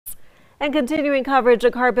And continuing coverage,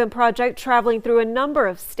 a carbon project traveling through a number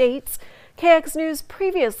of states. KX News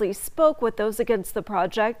previously spoke with those against the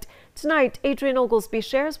project. Tonight, Adrian Oglesby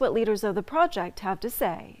shares what leaders of the project have to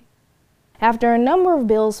say. After a number of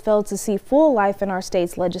bills failed to see full life in our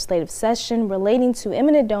state's legislative session relating to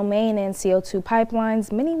eminent domain and CO2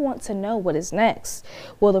 pipelines, many want to know what is next.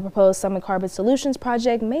 Will the proposed Summit Carbon Solutions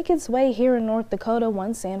project make its way here in North Dakota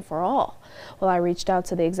once and for all? Well, I reached out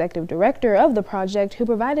to the executive director of the project, who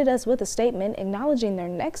provided us with a statement acknowledging their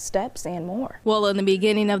next steps and more. Well, in the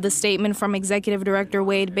beginning of the statement from Executive Director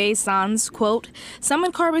Wade Basons, quote,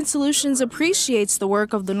 Summit Carbon Solutions appreciates the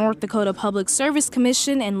work of the North Dakota Public Service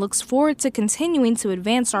Commission and looks forward to continuing to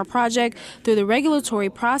advance our project through the regulatory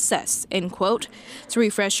process, end quote. To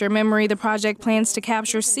refresh your memory, the project plans to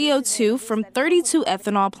capture CO2 from 32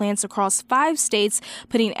 ethanol plants across 5 states,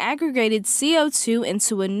 putting aggregated CO2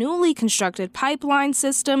 into a newly constructed pipeline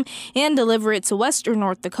system and deliver it to western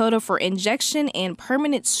North Dakota for injection and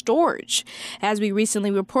permanent storage. As we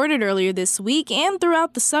recently reported earlier this week and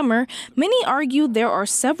throughout the summer, many argue there are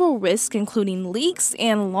several risks, including leaks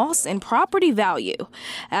and loss in property value.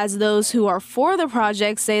 As those who are for the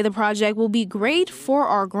project say, the project will be great for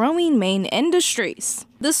our growing main industries.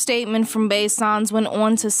 The statement from Basons went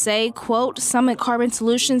on to say, quote, Summit Carbon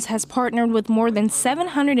Solutions has partnered with more than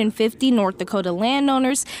 750 North Dakota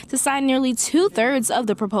landowners to sign nearly 2/3 of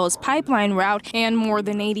the proposed pipeline route and more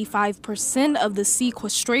than 85% of the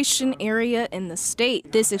sequestration area in the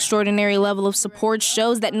state. This extraordinary level of support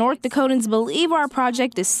shows that North Dakotans believe our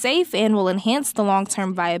project is safe and will enhance the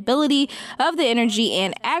long-term viability of the energy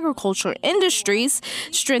and agriculture industries,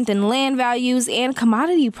 strengthen land values and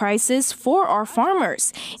commodity prices for our farmers,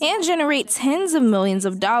 and generate tens of millions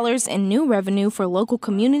of dollars in new revenue for local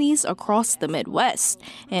communities across the Midwest,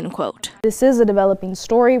 end quote. This is a developing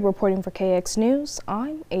story. Reporting for KX News,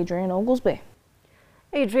 I'm Adrian Oglesby.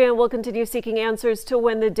 Adrian will continue seeking answers to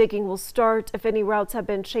when the digging will start, if any routes have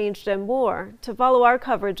been changed, and more. To follow our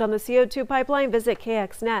coverage on the CO2 pipeline, visit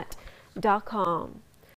kxnet.com.